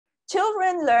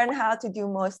Children learn how to do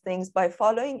most things by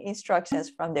following instructions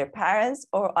from their parents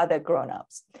or other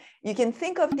grown-ups. You can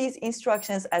think of these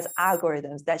instructions as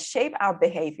algorithms that shape our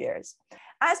behaviors.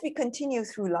 As we continue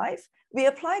through life, we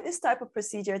apply this type of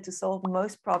procedure to solve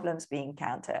most problems we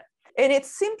encounter. In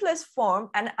its simplest form,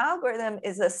 an algorithm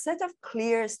is a set of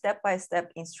clear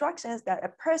step-by-step instructions that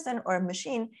a person or a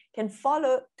machine can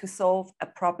follow to solve a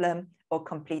problem or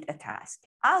complete a task.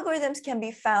 Algorithms can be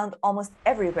found almost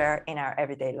everywhere in our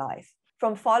everyday life,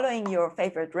 from following your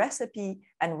favorite recipe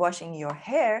and washing your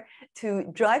hair to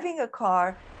driving a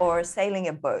car or sailing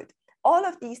a boat. All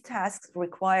of these tasks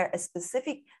require a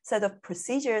specific set of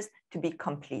procedures to be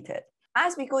completed.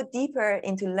 As we go deeper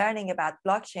into learning about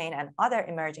blockchain and other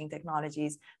emerging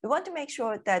technologies, we want to make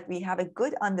sure that we have a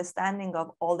good understanding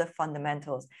of all the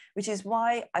fundamentals, which is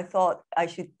why I thought I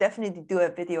should definitely do a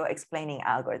video explaining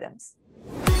algorithms.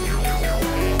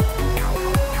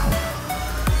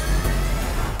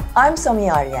 I'm Somi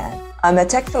Arian. I'm a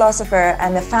tech philosopher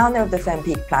and the founder of the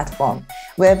FemPeak platform,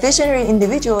 where visionary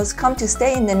individuals come to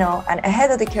stay in the know and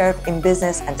ahead of the curve in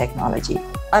business and technology.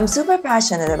 I'm super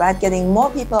passionate about getting more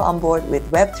people on board with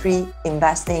Web3,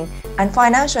 investing, and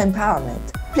financial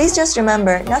empowerment. Please just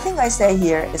remember, nothing I say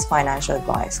here is financial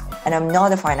advice, and I'm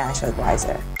not a financial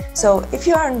advisor. So if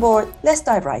you're on board, let's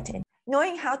dive right in.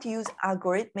 Knowing how to use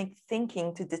algorithmic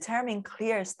thinking to determine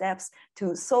clear steps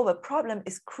to solve a problem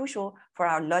is crucial for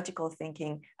our logical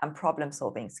thinking and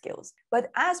problem-solving skills.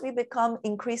 But as we become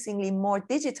increasingly more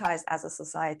digitized as a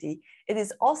society, it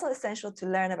is also essential to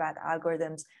learn about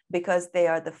algorithms because they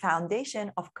are the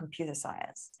foundation of computer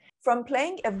science. From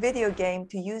playing a video game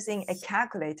to using a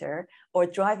calculator or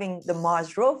driving the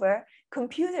Mars rover,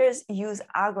 computers use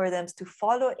algorithms to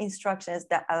follow instructions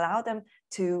that allow them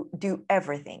to do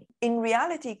everything. In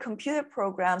reality, computer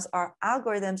programs are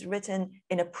algorithms written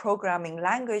in a programming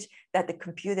language that the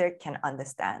computer can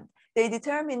understand. They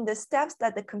determine the steps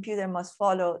that the computer must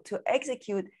follow to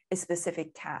execute a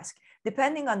specific task.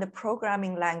 Depending on the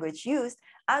programming language used,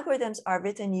 algorithms are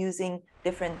written using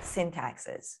different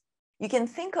syntaxes. You can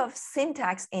think of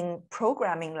syntax in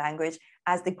programming language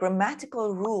as the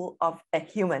grammatical rule of a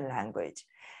human language.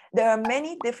 There are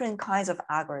many different kinds of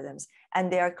algorithms,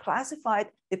 and they are classified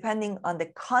depending on the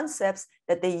concepts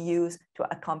that they use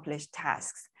to accomplish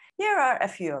tasks. Here are a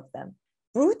few of them.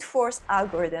 Brute force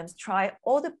algorithms try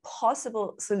all the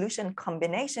possible solution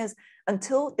combinations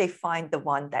until they find the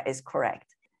one that is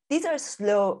correct. These are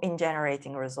slow in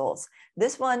generating results.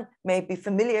 This one may be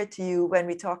familiar to you when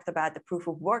we talked about the proof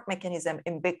of work mechanism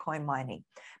in Bitcoin mining.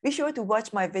 Be sure to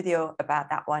watch my video about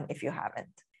that one if you haven't.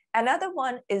 Another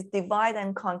one is divide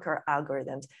and conquer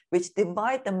algorithms, which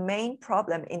divide the main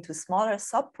problem into smaller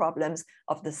sub-problems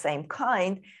of the same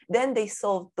kind. Then they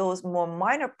solve those more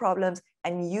minor problems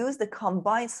and use the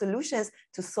combined solutions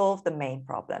to solve the main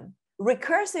problem.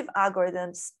 Recursive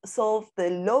algorithms solve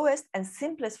the lowest and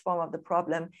simplest form of the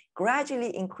problem,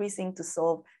 gradually increasing to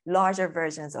solve larger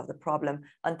versions of the problem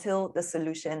until the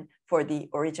solution for the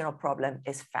original problem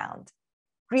is found.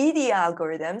 Greedy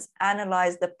algorithms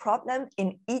analyze the problem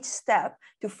in each step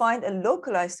to find a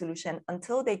localized solution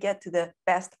until they get to the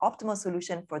best optimal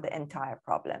solution for the entire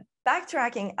problem.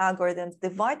 Backtracking algorithms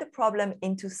divide the problem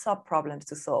into sub-problems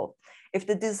to solve. If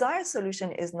the desired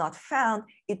solution is not found,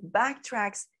 it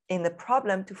backtracks in the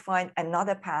problem to find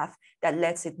another path that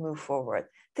lets it move forward.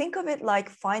 Think of it like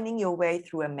finding your way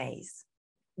through a maze.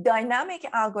 Dynamic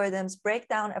algorithms break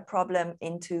down a problem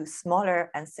into smaller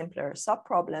and simpler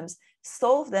sub-problems,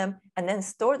 solve them, and then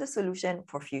store the solution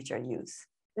for future use.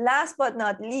 Last but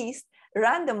not least,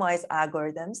 randomized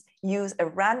algorithms use a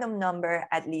random number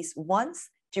at least once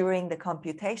during the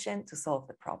computation to solve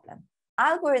the problem.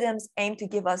 Algorithms aim to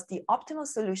give us the optimal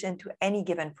solution to any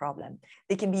given problem.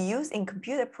 They can be used in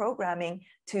computer programming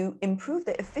to improve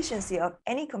the efficiency of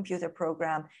any computer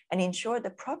program and ensure the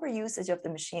proper usage of the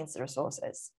machine's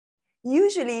resources.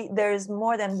 Usually, there is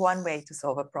more than one way to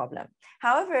solve a problem.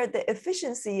 However, the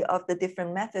efficiency of the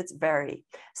different methods vary.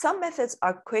 Some methods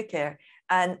are quicker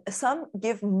and some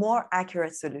give more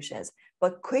accurate solutions,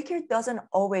 but quicker doesn't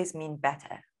always mean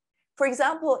better. For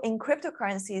example, in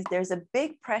cryptocurrencies, there's a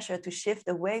big pressure to shift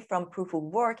away from proof of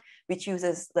work, which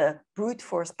uses the brute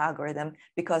force algorithm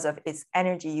because of its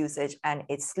energy usage and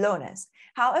its slowness.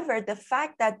 However, the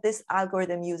fact that this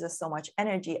algorithm uses so much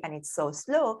energy and it's so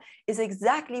slow is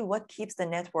exactly what keeps the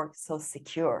network so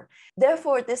secure.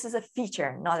 Therefore, this is a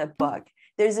feature, not a bug.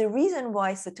 There's a reason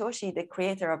why Satoshi, the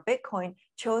creator of Bitcoin,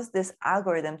 chose this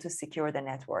algorithm to secure the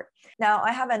network. Now,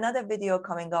 I have another video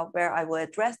coming up where I will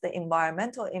address the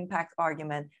environmental impact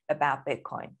argument about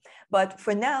Bitcoin. But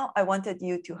for now, I wanted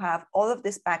you to have all of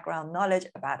this background knowledge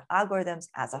about algorithms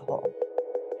as a whole.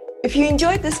 If you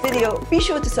enjoyed this video, be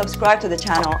sure to subscribe to the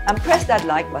channel and press that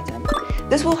like button.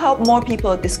 This will help more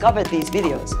people discover these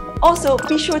videos. Also,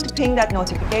 be sure to ping that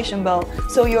notification bell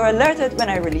so you're alerted when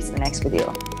I release the next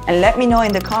video. And let me know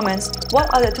in the comments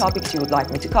what other topics you would like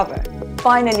me to cover.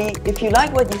 Finally, if you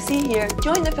like what you see here,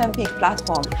 join the FemPeak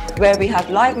platform, where we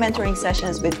have live mentoring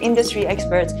sessions with industry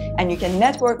experts and you can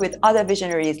network with other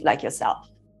visionaries like yourself.